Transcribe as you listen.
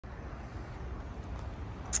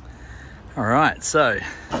All right, so,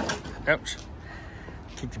 oops,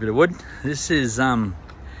 kicked a bit of wood. This is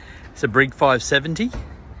it's a Brig 570.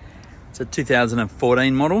 It's a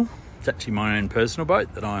 2014 model. It's actually my own personal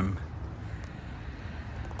boat that I'm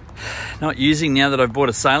not using now that I've bought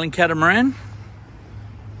a sailing catamaran.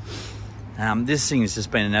 This thing has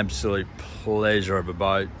just been an absolute pleasure of a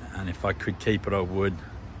boat, and if I could keep it, I would.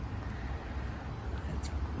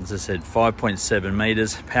 As I said, 5.7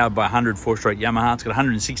 metres, powered by 100 four-stroke Yamaha. It's got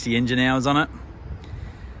 160 engine hours on it.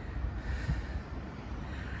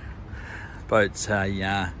 Boat's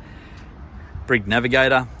a Brig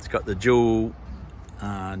Navigator. It's got the dual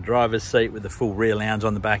driver's seat with the full rear lounge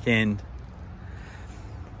on the back end.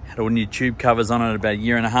 Had all new tube covers on it about a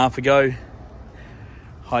year and a half ago.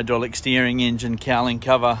 Hydraulic steering, engine cowling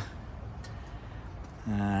cover.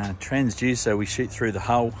 Transducer, we shoot through the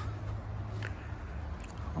hull.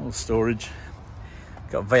 All storage.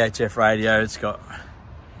 Got VHF radio, it's got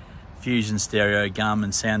Fusion stereo,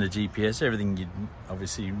 Garmin sounder, GPS, everything you'd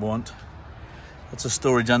obviously want. Lots of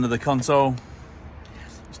storage under the console,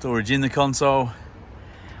 storage in the console.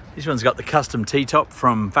 This one's got the custom T-top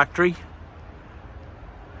from factory,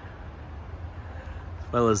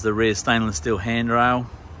 as well as the rear stainless steel handrail.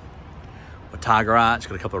 Targa arch,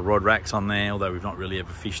 got a couple of rod racks on there, although we've not really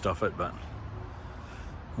ever fished off it, but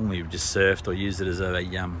normally we've just surfed or used it as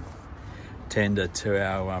a tender to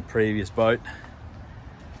our previous boat.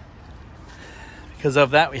 Because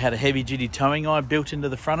of that, we had a heavy duty towing eye built into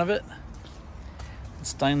the front of it. It's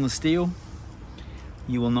stainless steel.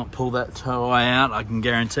 You will not pull that tow eye out, I can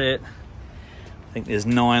guarantee it. I think there's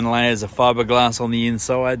 9 layers of fiberglass on the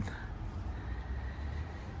inside.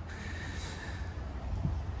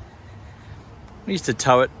 We used to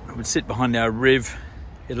tow it. It would sit behind our Riv,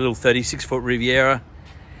 get a little 36-foot Riviera.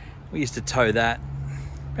 We used to tow that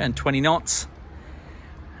around 20 knots.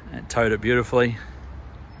 And towed it beautifully.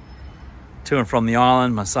 To and from the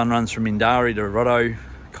island. My son runs from Indari to Rotto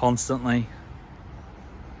constantly.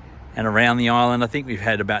 And around the island, I think we've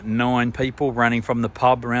had about 9 people running from the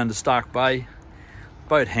pub around to Stark Bay.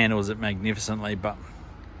 Boat handles it magnificently, but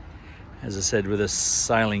as I said, with a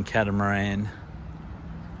sailing catamaran,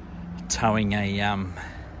 towing a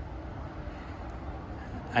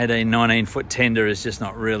 18-19 foot tender is just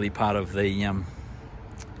not really part of the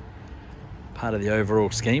overall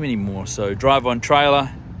scheme anymore. So drive on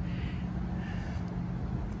trailer,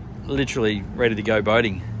 literally ready to go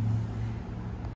boating.